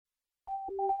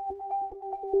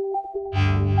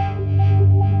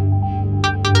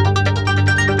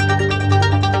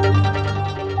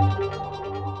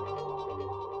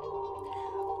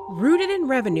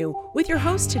Revenue with your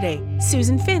host today,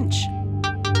 Susan Finch.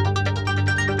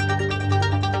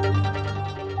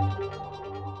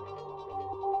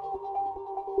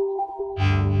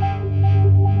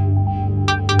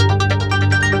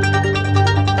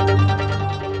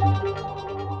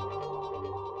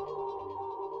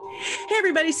 Hey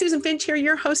everybody, Susan Finch here,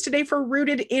 your host today for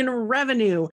Rooted in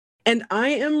Revenue. And I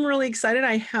am really excited.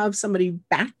 I have somebody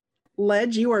back.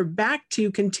 Ledge, you are back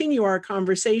to continue our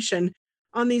conversation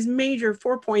on these major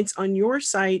 4 points on your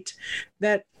site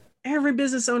that every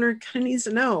business owner kind of needs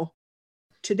to know.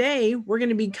 Today, we're going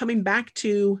to be coming back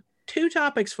to 2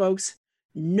 topics, folks.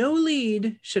 No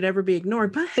lead should ever be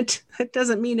ignored, but that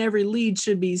doesn't mean every lead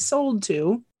should be sold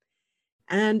to.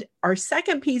 And our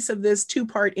second piece of this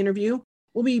 2-part interview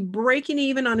will be breaking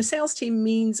even on a sales team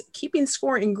means keeping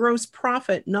score in gross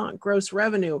profit, not gross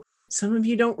revenue. Some of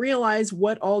you don't realize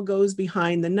what all goes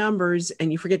behind the numbers and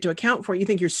you forget to account for it. You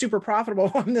think you're super profitable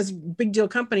on this big deal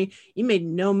company. You made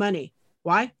no money.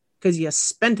 Why? Because you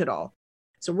spent it all.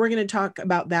 So we're going to talk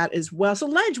about that as well. So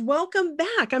Ledge, welcome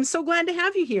back. I'm so glad to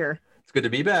have you here. It's good to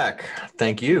be back.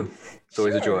 Thank you. It's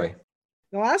always a joy.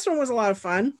 The last one was a lot of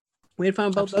fun. We had fun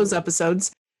with both those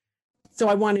episodes. So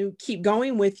I want to keep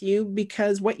going with you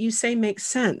because what you say makes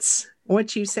sense.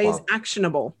 What you say is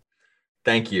actionable.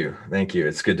 Thank you. Thank you.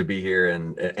 It's good to be here.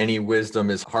 And any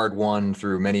wisdom is hard won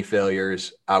through many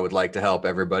failures. I would like to help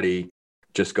everybody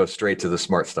just go straight to the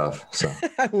smart stuff. So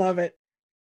I love it.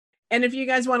 And if you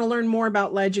guys want to learn more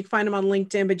about Ledge, you can find him on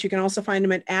LinkedIn, but you can also find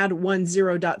him at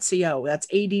add10.co. That's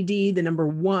ADD, the number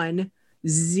 1,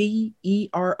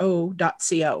 ZERO.co.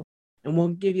 And we'll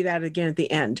give you that again at the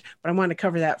end. But I want to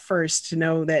cover that first to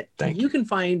know that you can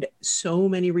find so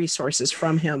many resources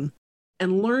from him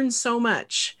and learn so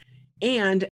much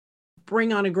and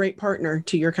bring on a great partner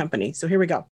to your company. So here we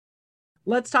go.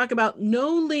 Let's talk about no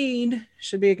lead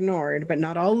should be ignored, but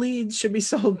not all leads should be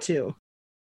sold to.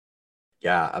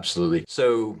 Yeah, absolutely.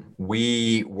 So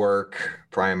we work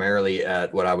primarily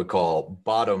at what I would call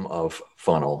bottom of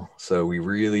funnel. So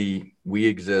we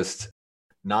exist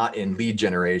not in lead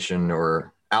generation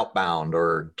or outbound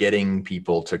or getting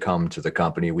people to come to the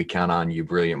company. We count on you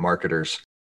brilliant marketers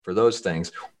for those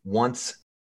things. Once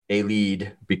a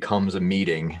lead becomes a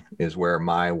meeting is where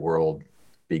my world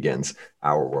begins,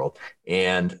 our world.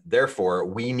 And therefore,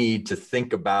 we need to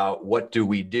think about what do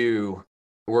we do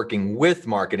working with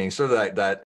marketing, so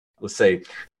that let's say,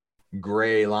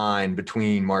 gray line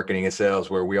between marketing and sales,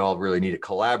 where we all really need to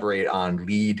collaborate on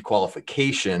lead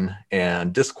qualification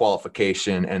and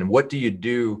disqualification. And what do you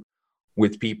do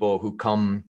with people who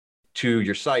come to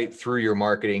your site through your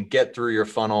marketing, get through your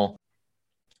funnel,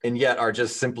 and yet are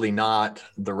just simply not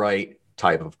the right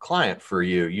type of client for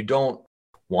you? You don't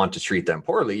want to treat them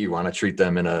poorly. You want to treat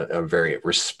them in a very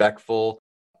respectful,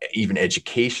 even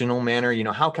educational manner. You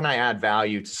know, how can I add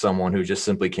value to someone who just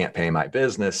simply can't pay my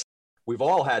business? We've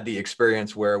all had the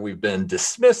experience where we've been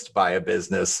dismissed by a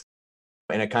business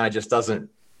and it kind of just doesn't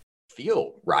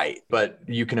feel right. But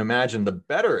you can imagine the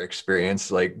better experience,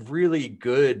 like really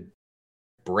good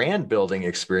brand building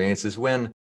experience, is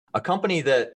when a company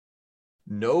that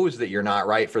knows that you're not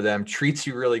right for them treats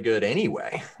you really good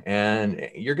anyway. And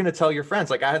you're going to tell your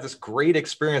friends, like, I had this great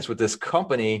experience with this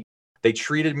company. They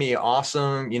treated me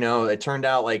awesome. You know, it turned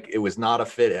out like it was not a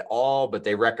fit at all, but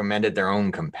they recommended their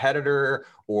own competitor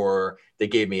or they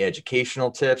gave me educational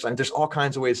tips. And there's all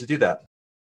kinds of ways to do that.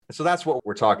 And so that's what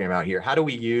we're talking about here. How do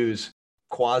we use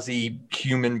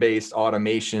quasi-human-based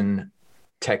automation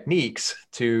techniques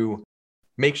to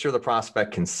make sure the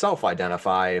prospect can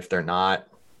self-identify if they're not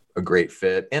a great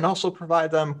fit, and also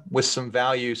provide them with some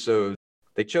value so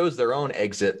they chose their own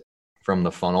exit from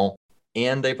the funnel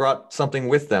and they brought something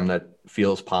with them that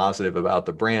feels positive about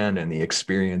the brand and the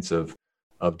experience of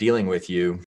dealing with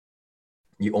you.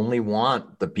 You only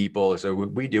want the people, so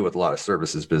we deal with a lot of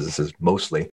services businesses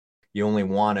mostly. You only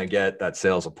want to get that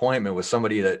sales appointment with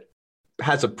somebody that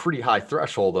has a pretty high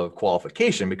threshold of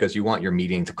qualification, because you want your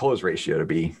meeting to close ratio to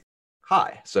be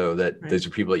high so that these are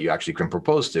people that you actually can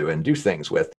propose to and do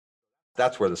things with.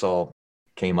 That's where this all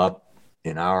came up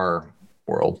in our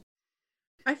world.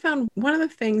 I found one of the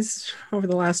things over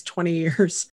the last 20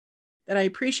 years that I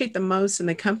appreciate the most, and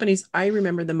the companies I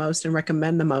remember the most and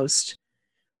recommend the most,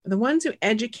 are the ones who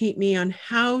educate me on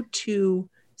how to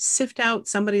sift out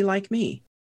somebody like me.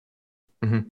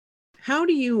 Mm-hmm. How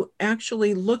do you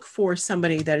actually look for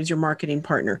somebody that is your marketing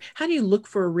partner? How do you look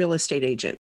for a real estate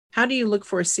agent? How do you look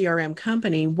for a CRM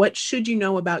company? What should you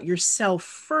know about yourself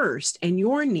first and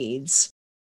your needs?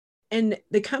 And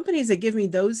the companies that give me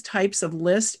those types of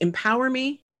lists empower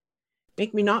me,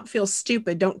 make me not feel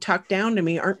stupid, don't talk down to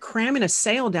me, aren't cramming a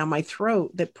sale down my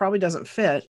throat that probably doesn't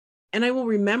fit. And I will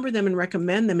remember them and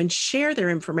recommend them and share their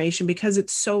information because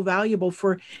it's so valuable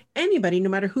for anybody, no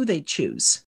matter who they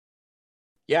choose.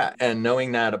 Yeah. And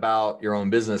knowing that about your own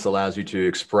business allows you to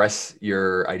express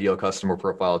your ideal customer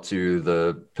profile to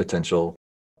the potential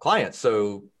clients.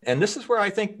 So, and this is where I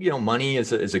think, money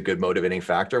is a good motivating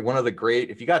factor. One of the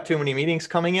if you got too many meetings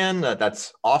coming in,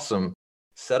 that's awesome.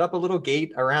 Set up a little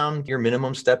gate around your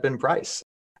minimum step-in price.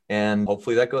 And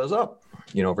hopefully that goes up,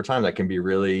 over time. That can be a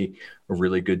really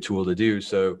good tool to do.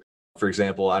 So for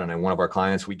example, I don't know, one of our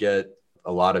clients, we get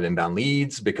a lot of inbound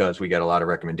leads because we get a lot of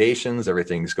recommendations,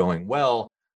 everything's going well.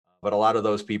 But a lot of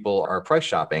those people are price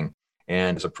shopping.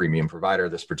 And as a premium provider,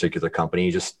 this particular company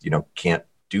just, can't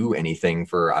do anything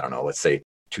for, I don't know, let's say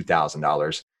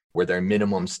 $2,000, where their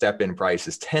minimum step-in price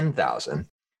is $10,000.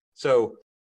 So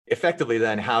effectively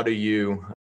then, how do you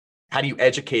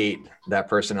educate that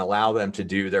person, allow them to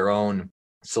do their own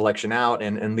selection out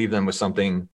and leave them with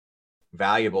something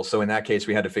valuable? So in that case,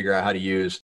 we had to figure out how to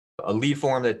use a lead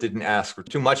form that didn't ask for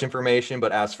too much information,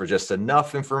 but asked for just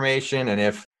enough information. And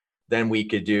if then we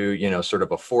could do, sort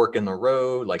of a fork in the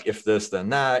road, like if this, then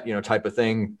that, type of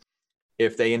thing.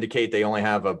 If they indicate they only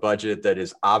have a budget that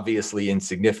is obviously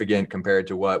insignificant compared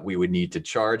to what we would need to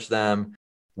charge them,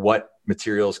 what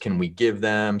materials can we give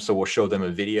them? So we'll show them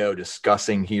a video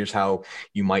discussing, here's how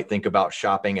you might think about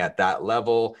shopping at that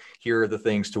level. Here are the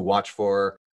things to watch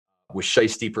for with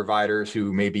shiesty providers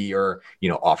who maybe are,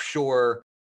 offshore.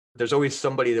 There's always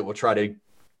somebody that will try to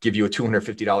give you a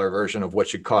 $250 version of what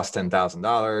should cost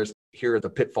 $10,000. Here are the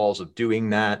pitfalls of doing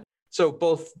that. So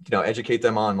both, educate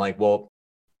them on like, well,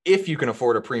 if you can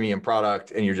afford a premium product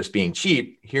and you're just being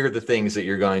cheap, here are the things that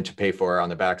you're going to pay for on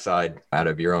the backside out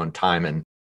of your own time and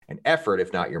effort,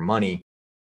 if not your money.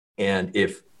 And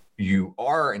if you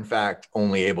are, in fact,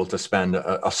 only able to spend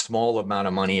a small amount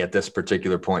of money at this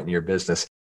particular point in your business,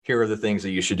 here are the things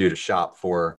that you should do to shop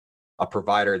for a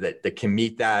provider that can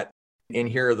meet that. And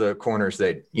here are the corners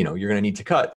that, you're going to need to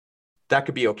cut. That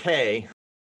could be okay.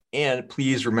 And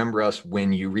please remember us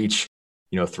when you reach,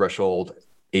 threshold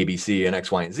A, B, C, and X,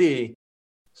 Y, and Z,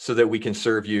 so that we can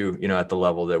serve you, at the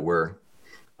level that we're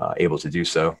able to do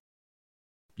so.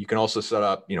 You can also set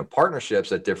up,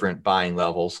 partnerships at different buying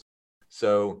levels.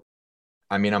 So,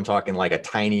 I'm talking like a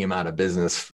tiny amount of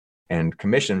business and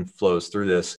commission flows through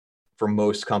this. For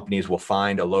most companies, we'll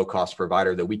find a low-cost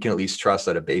provider that we can at least trust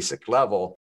at a basic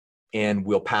level, and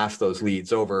we'll pass those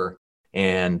leads over.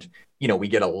 And, we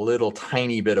get a little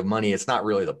tiny bit of money. It's not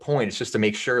really the point. It's just to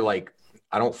make sure, like,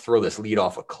 I don't throw this lead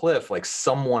off a cliff. Like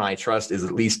someone I trust is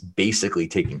at least basically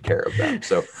taking care of them.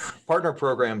 So partner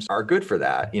programs are good for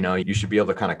that. You should be able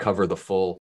to kind of cover the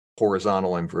full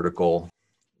horizontal and vertical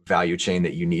value chain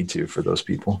that you need to for those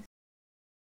people.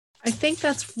 I think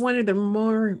that's one of the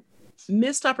more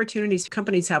missed opportunities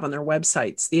companies have on their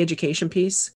websites, the education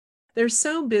piece. They're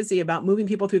so busy about moving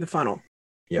people through the funnel.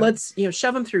 Yeah. Let's,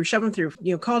 shove them through,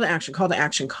 call to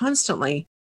action constantly.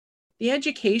 The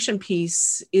education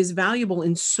piece is valuable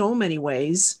in so many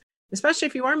ways, especially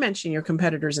if you are mentioning your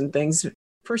competitors and things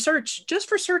for search, just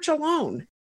for search alone.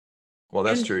 Well,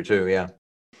 that's true too. Yeah.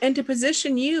 And to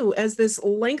position you as this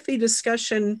lengthy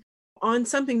discussion on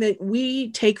something that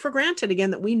we take for granted,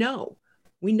 again, that we know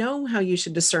how you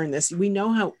should discern this. We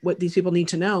know what these people need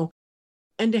to know.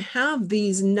 And to have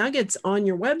these nuggets on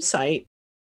your website,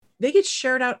 they get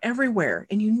shared out everywhere.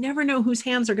 And you never know whose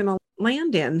hands are going to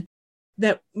land in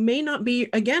that may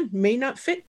not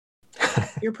fit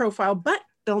your profile, but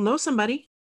they'll know somebody.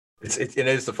 It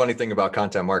is the funny thing about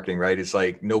content marketing, right? It's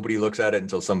like nobody looks at it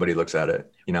until somebody looks at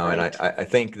it, right. And I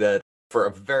think that for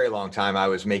a very long time, I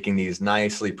was making these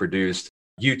nicely produced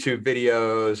YouTube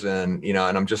videos and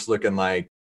I'm just looking like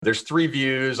there's 3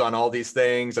 views on all these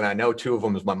things. And I know 2 of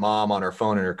them is my mom on her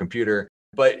phone and her computer,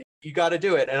 but you got to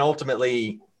do it. And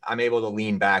ultimately, I'm able to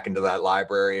lean back into that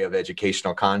library of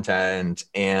educational content.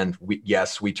 And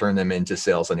we turn them into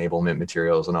sales enablement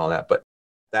materials and all that. But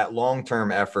that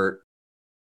long-term effort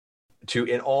to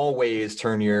in all ways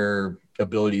turn your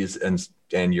abilities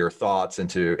and your thoughts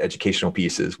into educational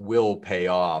pieces will pay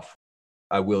off.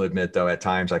 I will admit, though, at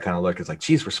times I kind of look, it's like,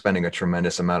 geez, we're spending a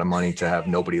tremendous amount of money to have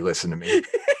nobody listen to me.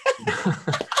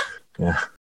 Yeah.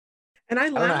 And I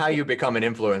don't know how you become an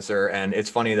influencer. And it's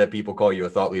funny that people call you a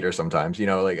thought leader sometimes,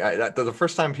 the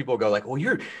first time people go like, well,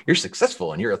 you're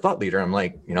successful and you're a thought leader. I'm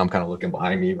like, I'm kind of looking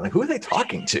behind me, like, who are they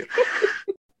talking to?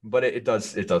 But it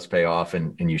does pay off.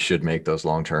 And you should make those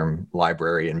long-term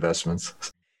library investments.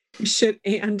 You should.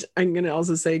 And I'm going to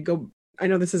also say, I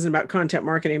know this isn't about content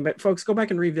marketing, but folks, go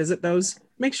back and revisit those.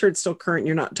 Make sure it's still current.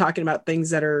 You're not talking about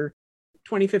things that are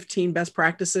 2015 best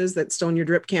practices that's still in your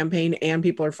drip campaign and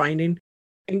people are finding.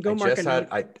 and go market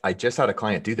it. I just had a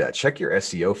client do that. Check your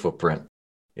SEO footprint.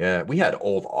 Yeah, we had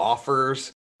old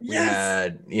offers. We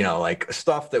had, like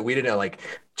stuff that we didn't know, like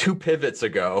 2 pivots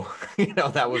ago,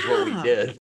 that was what we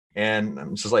did. And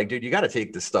I'm just like, dude, you got to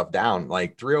take this stuff down.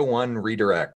 Like 301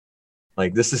 redirect.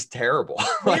 Like, this is terrible.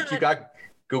 Like, you got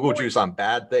Google juice on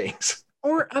bad things.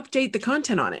 Or update the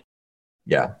content on it.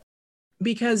 Yeah.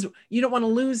 Because you don't want to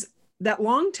lose that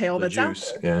long tail that's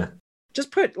juice. out there. Yeah.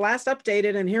 Just put last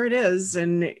updated and here it is.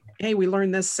 And hey, we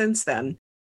learned this since then.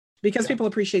 Because people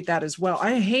appreciate that as well.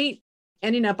 I hate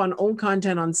ending up on old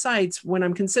content on sites when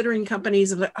I'm considering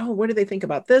companies of like, oh, what do they think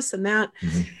about this and that?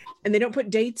 Mm-hmm. And they don't put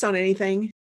dates on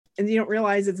anything. And you don't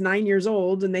realize it's 9 years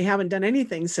old and they haven't done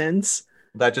anything since.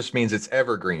 That just means it's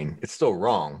evergreen. It's still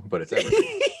wrong, but it's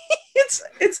evergreen.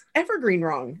 It's evergreen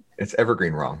wrong. It's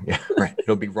evergreen wrong. Yeah, right.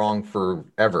 It'll be wrong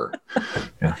forever.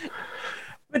 Yeah.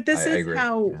 But this is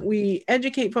how we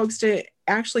educate folks to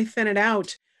actually thin it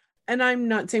out. And I'm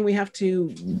not saying we have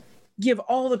to give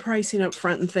all the pricing up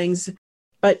front and things,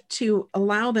 but to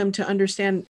allow them to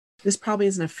understand this probably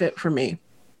isn't a fit for me.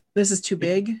 This is too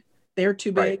big. They're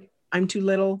too big. Right. I'm too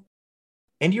little.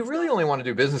 And you really only want to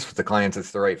do business with the clients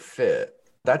that's the right fit.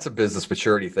 That's a business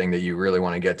maturity thing that you really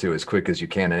want to get to as quick as you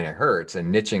can, and it hurts,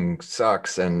 and niching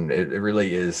sucks, and it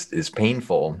really is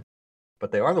painful.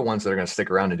 But they are the ones that are going to stick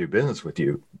around and do business with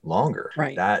you longer.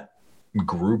 Right. That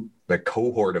group, that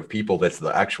cohort of people that's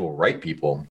the actual right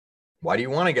people. Why do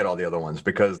you want to get all the other ones?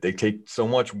 Because they take so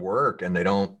much work and they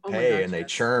don't pay and they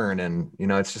churn, and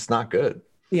it's just not good.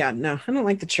 Yeah, no, I don't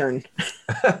like the churn.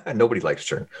 Nobody likes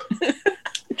churn.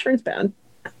 Churn's bad.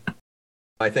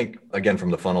 I think, again, from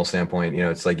the funnel standpoint,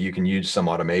 it's like you can use some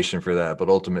automation for that, but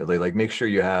ultimately, like, make sure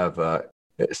you have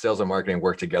sales and marketing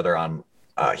work together on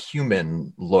a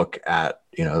human look at,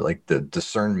 like the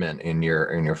discernment in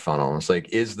your funnel. It's like,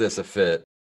 is this a fit?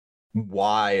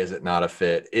 Why is it not a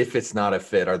fit? If it's not a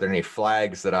fit, are there any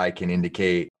flags that I can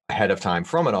indicate ahead of time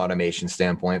from an automation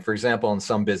standpoint? For example, in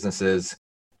some businesses,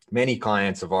 many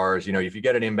clients of ours, if you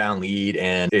get an inbound lead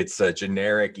and it's a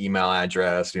generic email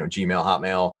address, Gmail,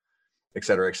 Hotmail, et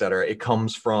cetera, it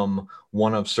comes from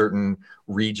one of certain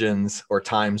regions or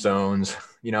time zones,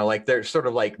 like there's sort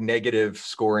of like negative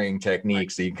scoring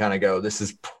techniques that you kind of go, this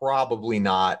is probably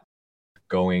not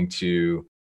going to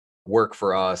work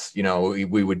for us. We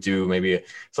would do maybe,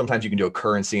 sometimes you can do a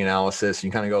currency analysis.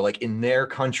 You kind of go like, in their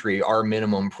country, our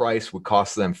minimum price would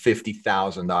cost them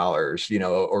 $50,000,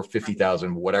 or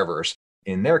 50,000, whatever's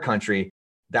in their country.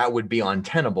 That would be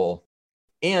untenable.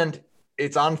 And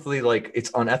it's honestly like,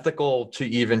 it's unethical to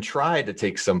even try to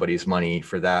take somebody's money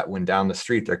for that when down the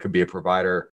street there could be a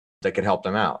provider that could help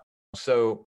them out.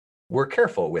 So we're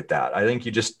careful with that. I think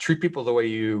you just treat people the way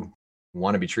you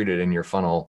want to be treated in your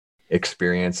funnel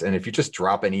experience. And if you just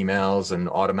drop in emails and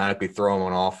automatically throw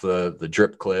them off the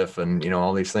drip cliff and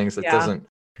all these things, it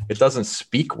doesn't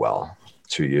speak well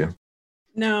to you.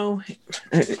 No,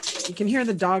 you can hear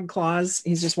the dog claws.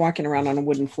 He's just walking around on a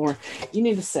wooden floor. You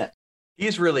need to sit.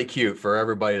 He's really cute. For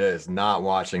everybody that is not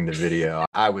watching the video,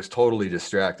 I was totally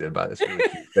distracted by this really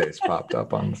cute face popped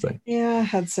up on the thing. Yeah,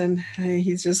 Hudson.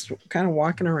 He's just kind of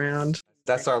walking around.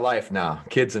 That's our life now.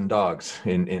 Kids and dogs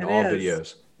in all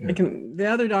videos. Yeah. The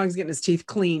other dog's getting his teeth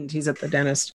cleaned. He's at the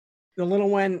dentist. The little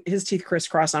one, his teeth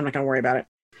crisscross. I'm not going to worry about it.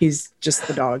 He's just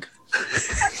the dog.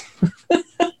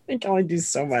 I can only do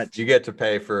so much. You get to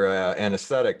pay for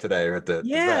anesthetic today at the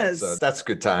vet, so that's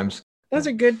good times. Those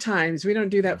are good times. We don't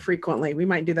do that frequently. We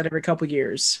might do that every couple of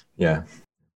years. Yeah.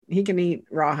 He can eat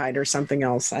rawhide or something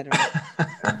else. I don't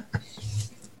know.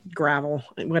 Gravel,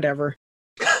 whatever.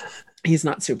 He's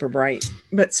not super bright,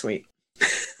 but sweet.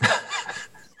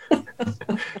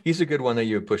 He's a good one that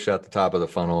you would push out the top of the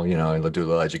funnel, do a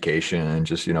little education and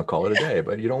just, call it a day,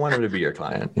 but you don't want him to be your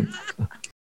client.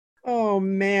 Oh,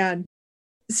 man.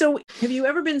 So have you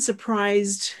ever been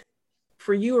surprised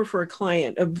for you or for a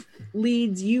client of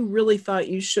leads you really thought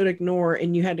you should ignore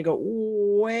and you had to go,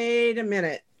 wait a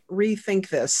minute, rethink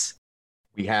this?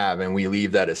 We have, and we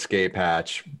leave that escape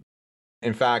hatch.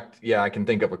 In fact, I can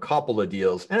think of a couple of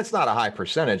deals, and it's not a high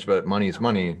percentage, but money is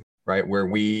money, right? Where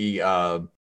we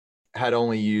had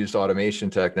only used automation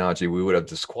technology, we would have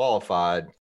disqualified,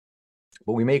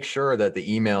 but we make sure that the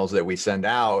emails that we send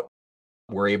out,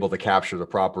 we're able to capture the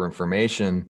proper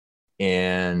information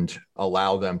and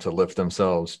allow them to lift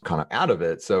themselves kind of out of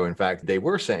it. So in fact, they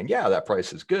were saying, yeah, that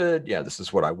price is good. Yeah, this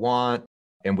is what I want.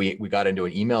 And we got into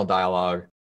an email dialogue.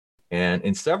 And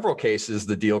in several cases,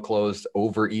 the deal closed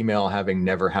over email, having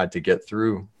never had to get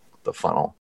through the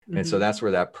funnel. Mm-hmm. And so that's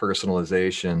where that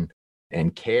personalization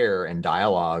and care and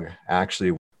dialogue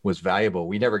actually was valuable.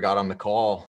 We never got on the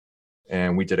call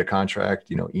and we did a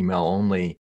contract, email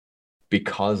only.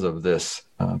 because of this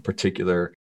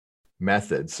particular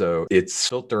method. So it's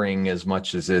filtering as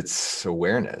much as it's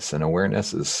awareness, and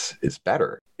awareness is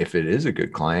better. If it is a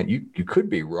good client, you could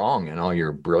be wrong in all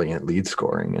your brilliant lead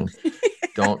scoring, and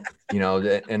don't,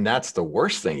 and that's the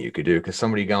worst thing you could do, because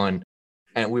somebody going,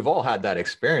 and we've all had that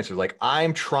experience of like,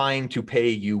 I'm trying to pay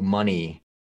you money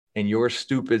and your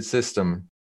stupid system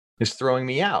is throwing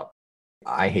me out.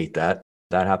 I hate that.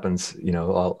 That happens,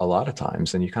 a lot of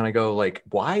times. And you kind of go like,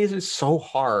 why is it so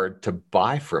hard to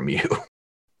buy from you?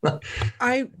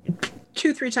 I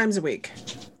 2-3 times a week.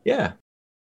 Yeah.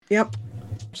 Yep.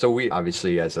 So we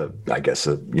obviously, as a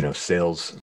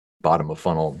sales bottom of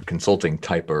funnel consulting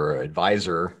type or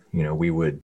advisor, we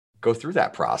would go through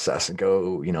that process and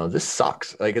go, this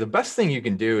sucks. Like the best thing you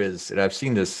can do is, and I've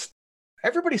seen this,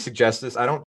 everybody suggests this. I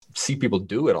don't see people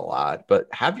do it a lot, but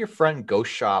have your friend go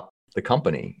shop the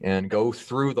company and go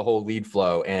through the whole lead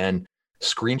flow and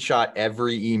screenshot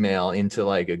every email into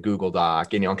like a Google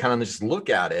Doc and, kind of just look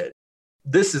at it.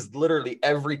 This is literally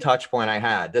every touch point I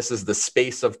had. This is the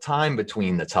space of time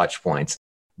between the touch points.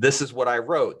 This is what I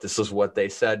wrote. This is what they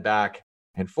said back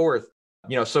and forth.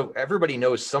 So everybody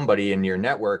knows somebody in your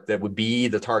network that would be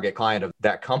the target client of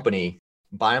that company.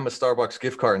 Buy them a Starbucks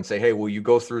gift card and say, hey, will you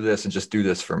go through this and just do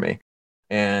this for me?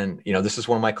 And, this is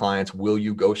one of my clients. Will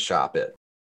you go shop it?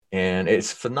 And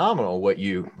it's phenomenal what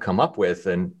you come up with.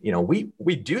 And,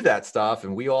 we do that stuff,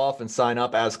 and we often sign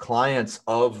up as clients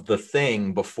of the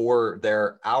thing before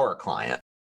they're our client.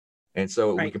 And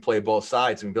so we can play both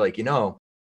sides and be like,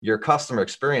 your customer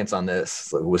experience on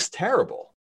this was terrible.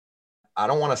 I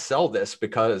don't want to sell this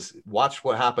because watch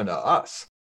what happened to us.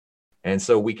 And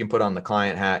so we can put on the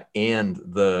client hat and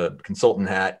the consultant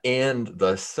hat and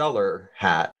the seller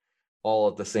hat all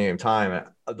at the same time.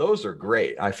 Those are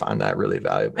great. I find that really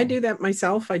valuable. I do that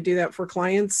myself. I do that for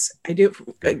clients. I do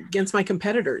it against my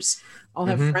competitors. I'll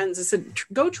have friends that said,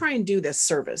 go try and do this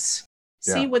service.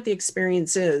 See what the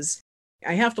experience is.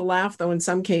 I have to laugh, though, in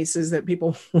some cases that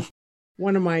people...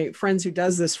 One of my friends who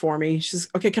does this for me, she's,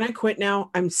 okay, can I quit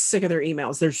now? I'm sick of their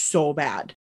emails. They're so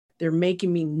bad. They're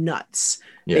making me nuts.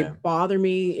 Yeah. They bother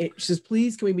me. She says,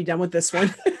 please, can we be done with this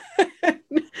one?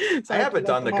 So I haven't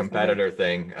done the competitor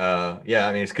thing.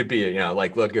 It could be,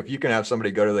 look, if you can have somebody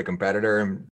go to the competitor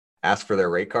and ask for their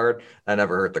rate card, that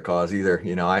never hurt the cause either.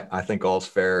 I think all's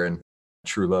fair and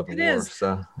true love and war.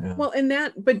 So, yeah. Well,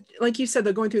 but like you said,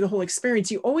 they're going through the whole experience.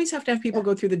 You always have to have people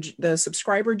go through the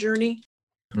subscriber journey.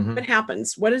 Mm-hmm. What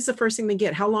happens? What is the first thing they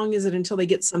get? How long is it until they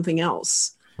get something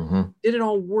else? Mm-hmm. Did it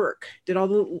all work? Did all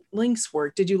the links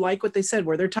work? Did you like what they said?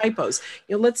 Were there typos?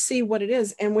 Let's see what it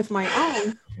is. And with my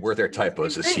own, were there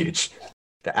typos is huge.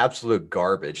 The absolute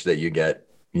garbage that you get,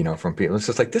 from people. It's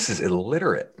just like, this is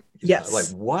illiterate. Yes. Like,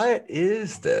 what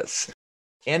is this?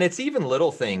 And it's even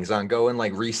little things on go and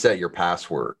like reset your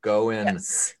password. Go in,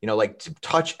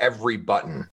 touch every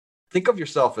button. Think of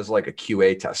yourself as like a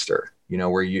QA tester,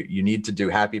 where you need to do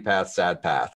happy path, sad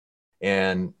path,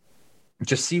 and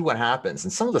just see what happens.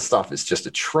 And some of the stuff is just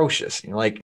atrocious.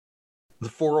 Like the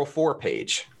 404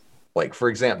 page, like, for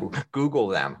example, Google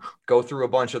them, go through a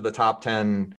bunch of the top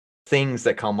 10 things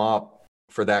that come up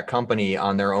for that company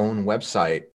on their own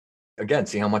website. Again,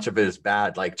 see how much of it is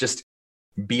bad. Like, just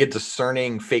be a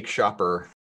discerning fake shopper,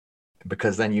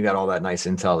 because then you got all that nice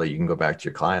intel that you can go back to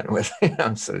your client with.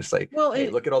 So it's like,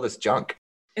 hey, look at all this junk.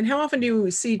 And how often do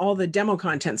you see all the demo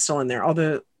content still in there? All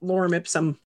the lorem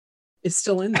ipsum is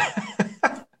still in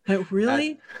there. Like,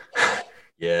 really?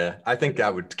 Yeah, I think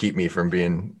that would keep me from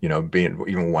being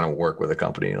even want to work with a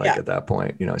company at that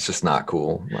point. It's just not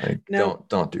cool. Like, no,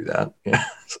 don't do that. Yeah.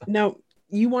 No,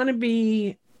 you want to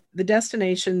be the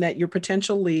destination that your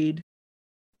potential lead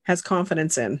has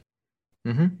confidence in.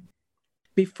 Mm-hmm.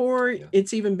 Before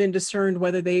it's even been discerned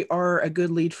whether they are a good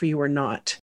lead for you or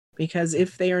not. Because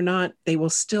if they are not, they will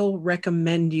still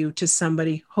recommend you to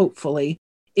somebody, hopefully,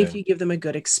 if you give them a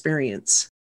good experience.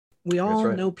 We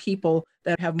all know people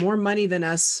that have more money than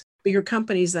us, bigger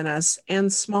companies than us,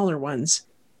 and smaller ones.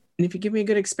 And if you give me a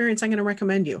good experience, I'm going to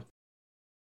recommend you.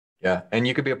 Yeah. And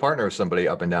you could be a partner with somebody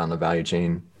up and down the value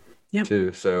chain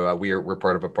too. So we're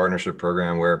part of a partnership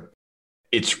program where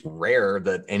it's rare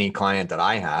that any client that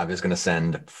I have is going to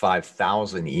send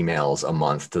 5,000 emails a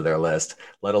month to their list,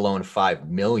 let alone 5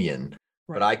 million.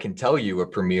 Right. But I can tell you a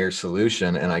premier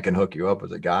solution, and I can hook you up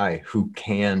with a guy who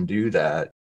can do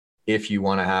that if you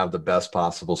want to have the best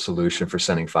possible solution for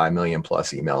sending 5 million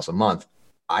plus emails a month.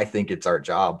 I think it's our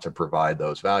job to provide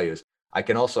those values. I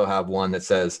can also have one that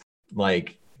says,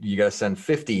 like, you got to send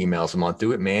 50 emails a month,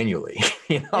 do it manually,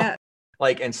 Yeah.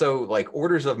 And so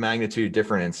orders of magnitude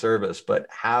different in service, but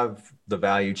have the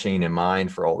value chain in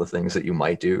mind for all the things that you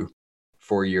might do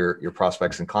for your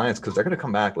prospects and clients, because they're going to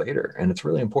come back later, and it's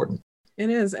really important. It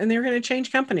is. And they're going to change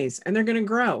companies and they're going to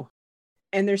grow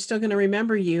and they're still going to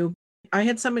remember you. I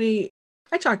had somebody,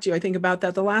 I talked to you, I think, about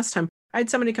that the last time. I had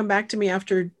somebody come back to me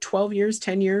after 12 years,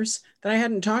 10 years that I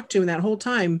hadn't talked to in that whole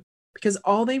time, because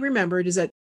all they remembered is that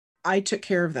I took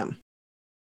care of them.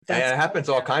 And it happens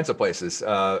all kinds of places.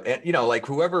 And, like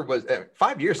whoever was,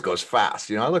 5 years goes fast.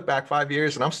 I look back 5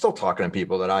 years and I'm still talking to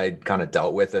people that I kind of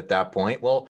dealt with at that point.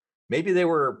 Well, maybe they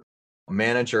were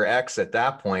manager X at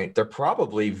that point. They're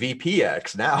probably VP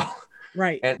X now.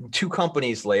 Right. And 2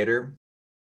 companies later,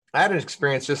 I had an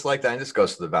experience just like that. And this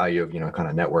goes to the value of, kind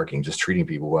of networking, just treating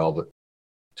people well. But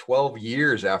 12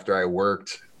 years after I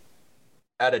worked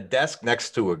at a desk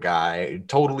next to a guy,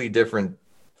 totally different,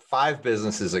 5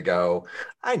 businesses ago,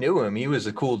 I knew him. He was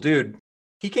a cool dude.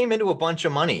 He came into a bunch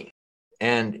of money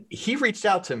and he reached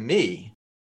out to me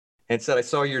and said, I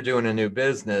saw you're doing a new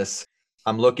business.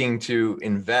 I'm looking to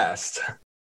invest.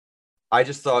 I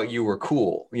just thought you were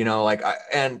cool,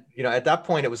 at that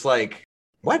point it was like,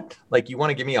 what? Like, you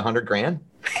want to give me $100,000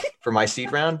 for my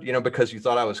seed round, because you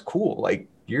thought I was cool, like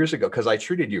years ago, because I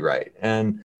treated you right.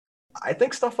 And I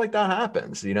think stuff like that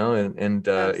happens, and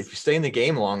Yes. If you stay in the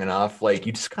game long enough, like,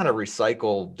 you just kind of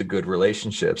recycle the good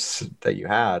relationships that you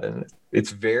had. And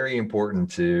it's very important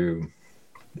to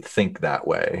think that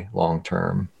way long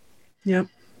term. Yep.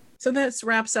 So this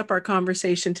wraps up our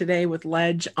conversation today with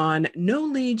Ledge on no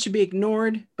lead should be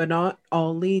ignored, but not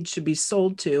all leads should be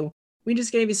sold to. We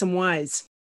just gave you some whys.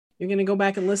 You're going to go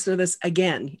back and listen to this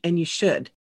again, and you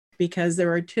should, because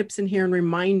there are tips in here and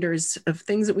reminders of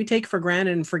things that we take for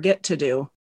granted and forget to do,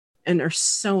 and are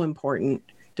so important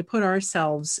to put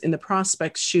ourselves in the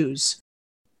prospect's shoes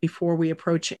before we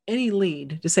approach any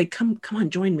lead, to say, come on,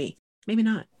 join me. Maybe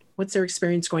not. What's their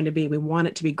experience going to be? We want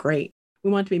it to be great.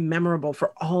 We want it to be memorable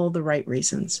for all the right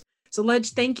reasons. So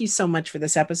Ledge, thank you so much for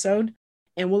this episode.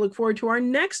 And we'll look forward to our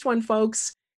next one,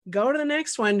 folks. Go to the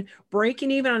next one.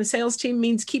 Breaking even on a sales team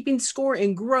means keeping score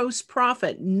in gross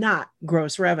profit, not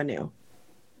gross revenue.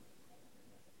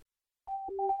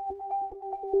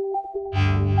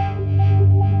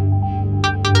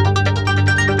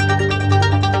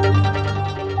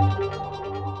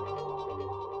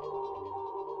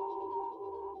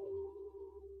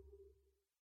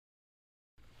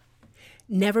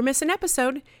 Never miss an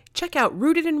episode. Check out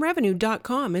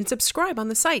rootedinrevenue.com and subscribe on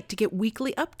the site to get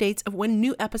weekly updates of when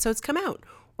new episodes come out.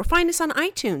 Or find us on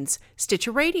iTunes,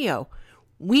 Stitcher Radio.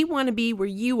 We want to be where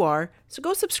you are, so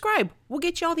go subscribe. We'll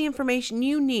get you all the information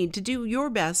you need to do your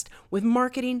best with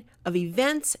marketing of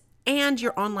events and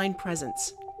your online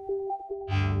presence.